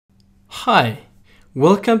Hi,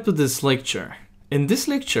 welcome to this lecture. In this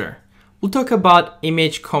lecture, we'll talk about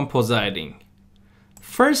image compositing.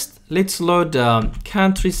 First, let's load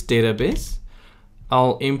countries database.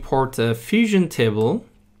 I'll import a fusion table,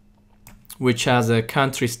 which has a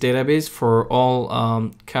countries database for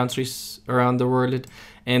all countries around the world.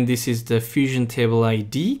 And this is the fusion table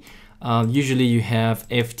ID. Usually you have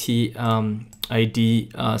FT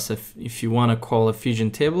ID, so if you want to call a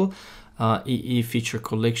fusion table, EE feature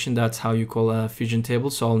collection, that's how you call a fusion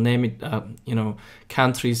table. So I'll name it,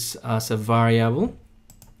 countries as a variable.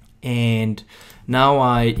 And now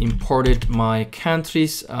I imported my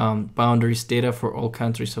countries boundaries data for all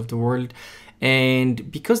countries of the world.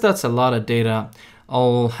 And because that's a lot of data,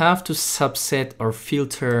 I'll have to subset or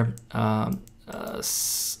filter a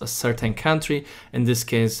certain country. In this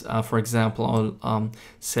case, for example, I'll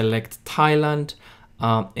select Thailand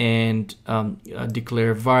and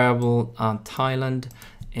declare variable Thailand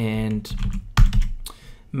and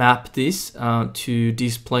map this. To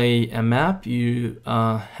display a map, you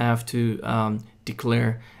have to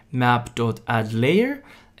declare map.addLayer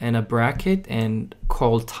and a bracket and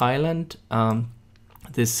call Thailand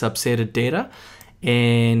this subsetted data,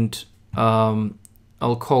 and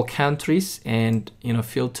I'll call countries and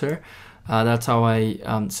filter. That's how I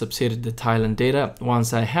subsetted the Thailand data.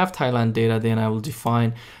 Once I have Thailand data, then I will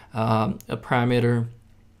define a parameter,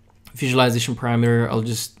 visualization parameter. I'll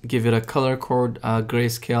just give it a color code,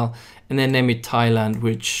 grayscale, and then name it Thailand,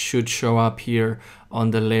 which should show up here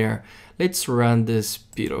on the layer. Let's run this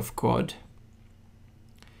bit of code.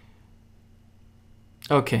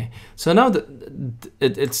 Okay, so now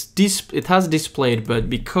it has displayed, but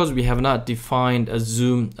because we have not defined a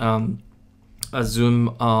zoom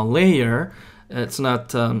layer, it's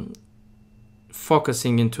not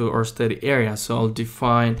focusing into our study area. So I'll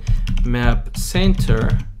define map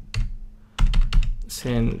center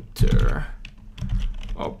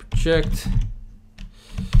object,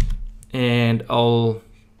 and I'll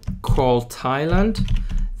call Thailand.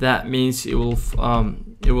 That means it will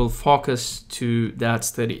focus to that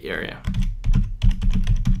study area.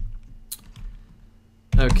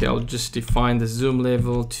 Okay, I'll just define the zoom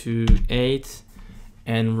level to 8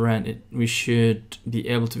 and run it. We should be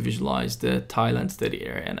able to visualize the Thailand study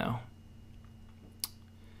area now.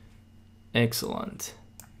 Excellent.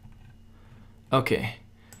 Okay,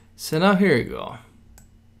 so now here we go.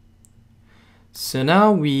 So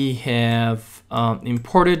now we have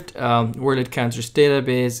imported world countries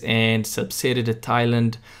database and subsetted the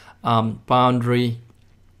Thailand boundary.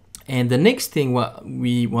 And the next thing what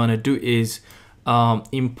we want to do is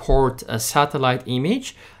import a satellite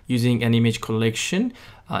image using an image collection.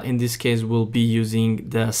 In this case, we'll be using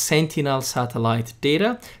the Sentinel satellite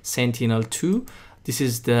data, Sentinel-2. This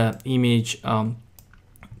is the image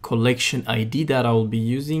collection ID that I will be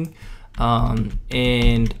using.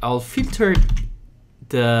 And I'll filter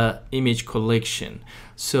the image collection.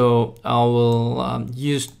 So I will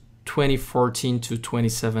use 2014 to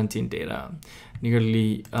 2017 data,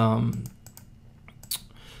 nearly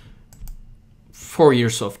 4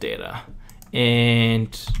 years of data. And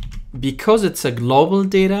because it's a global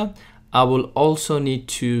data, I will also need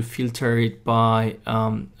to filter it by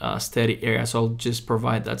study area. So I'll just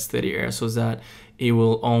provide that study area so that it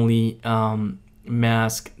will only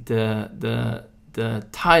mask the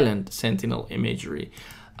Thailand Sentinel imagery.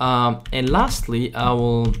 And lastly, I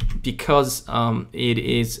will, because it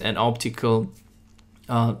is an optical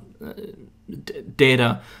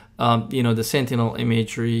data, the Sentinel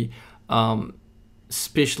imagery,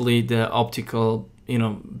 especially the optical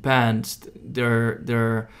bands,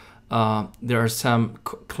 there are some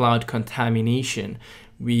cloud contamination.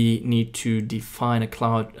 We need to define a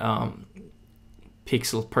cloud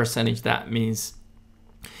pixel percentage. That means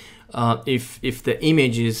if the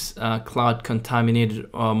image is cloud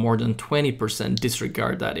contaminated more than 20%,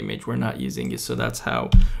 disregard that image. We're not using it. So that's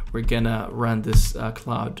how we're gonna run this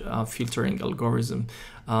cloud filtering algorithm.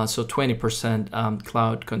 So 20%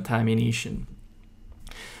 cloud contamination.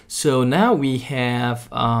 So now we have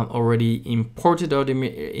already imported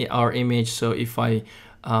our image. So if I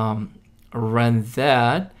run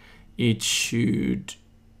that, it should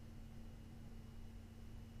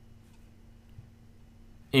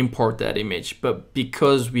import that image. But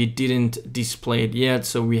because we didn't display it yet,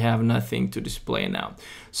 so we have nothing to display now.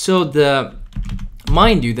 So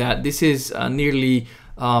mind you that this is nearly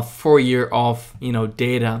 4 years of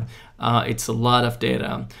data. It's a lot of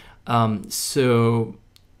data.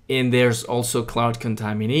 And there's also cloud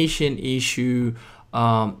contamination issue,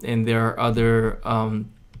 and there are other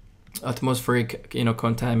atmospheric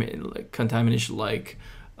contamination like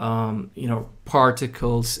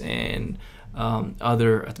particles and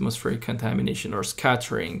other atmospheric contamination or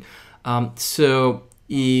scattering. So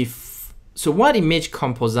what image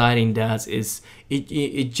compositing does is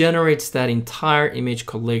it generates that entire image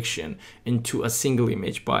collection into a single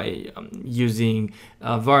image by using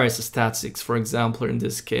various statistics. For example, in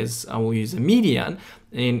this case, I will use a median.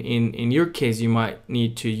 In your case, you might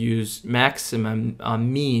need to use maximum, a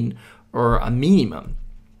mean, or a minimum.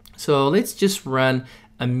 So let's just run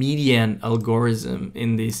a median algorithm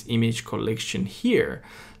in this image collection here.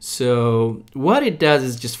 So what it does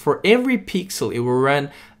is just for every pixel, it will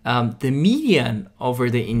run the median over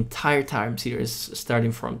the entire time series,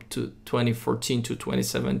 starting from 2014 to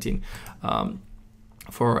 2017,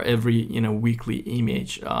 for every weekly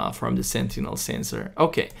image from the Sentinel sensor.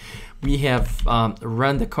 Okay, we have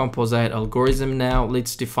run the composite algorithm. Now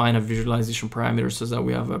let's define a visualization parameter so that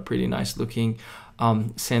we have a pretty nice looking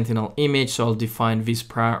Sentinel image. So I'll define these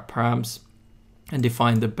params and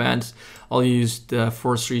define the bands. I'll use the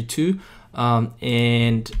 432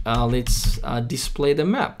 and let's display the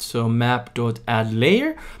map. So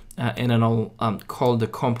map.addLayer, and then I'll call the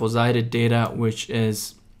composited data, which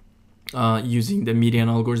is using the median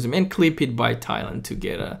algorithm, and clip it by Thailand to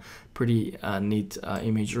get a pretty neat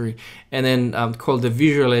imagery. And then call the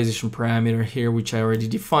visualization parameter here, which I already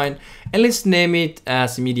defined, and let's name it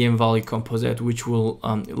as median value composite, which will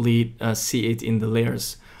see it in the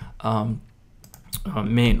layers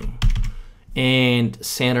menu. And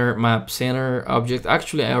center map center object,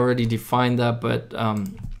 actually I already defined that, but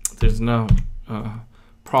there's no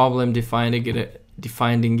problem defining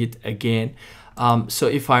it again. So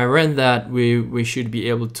if I run that, we should be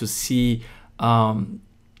able to see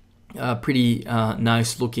a pretty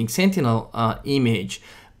nice looking Sentinel image.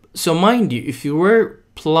 So mind you, if you were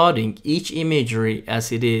plotting each imagery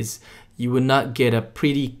as it is, you would not get a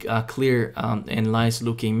pretty clear and nice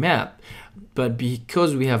looking map. But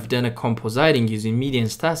because we have done a compositing using median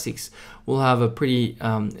statistics, we'll have a pretty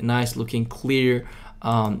nice looking clear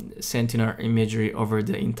Sentinel imagery over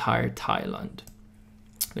the entire Thailand.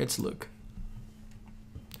 Let's look.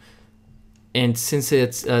 And since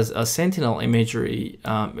it's a Sentinel imagery,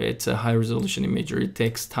 it's a high resolution imagery, it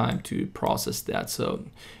takes time to process that. So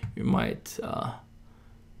you might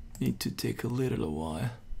need to take a little while.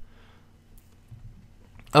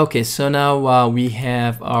 Okay, so now we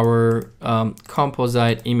have our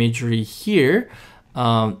composite imagery here.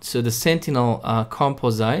 So the Sentinel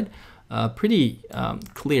composite, pretty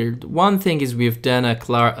clear. One thing is we've done a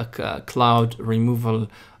cloud removal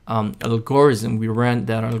algorithm. We ran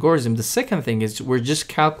that algorithm. The second thing is we're just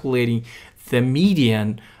calculating the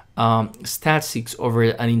median statistics over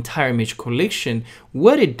an entire image collection.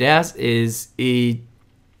 What it does is it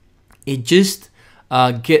just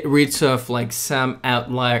get rid of like some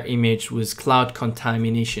outlier image with cloud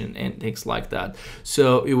contamination and things like that.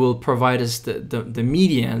 So it will provide us the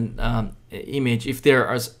median image. If there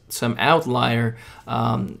are some outlier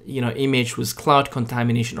image with cloud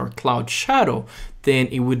contamination or cloud shadow, then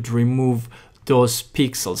it would remove those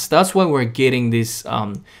pixels. That's why we're getting this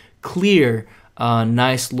clear,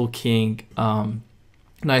 nice looking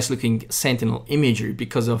Sentinel imagery,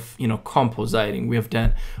 because of compositing. We've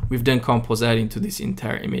done compositing to this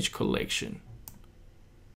entire image collection.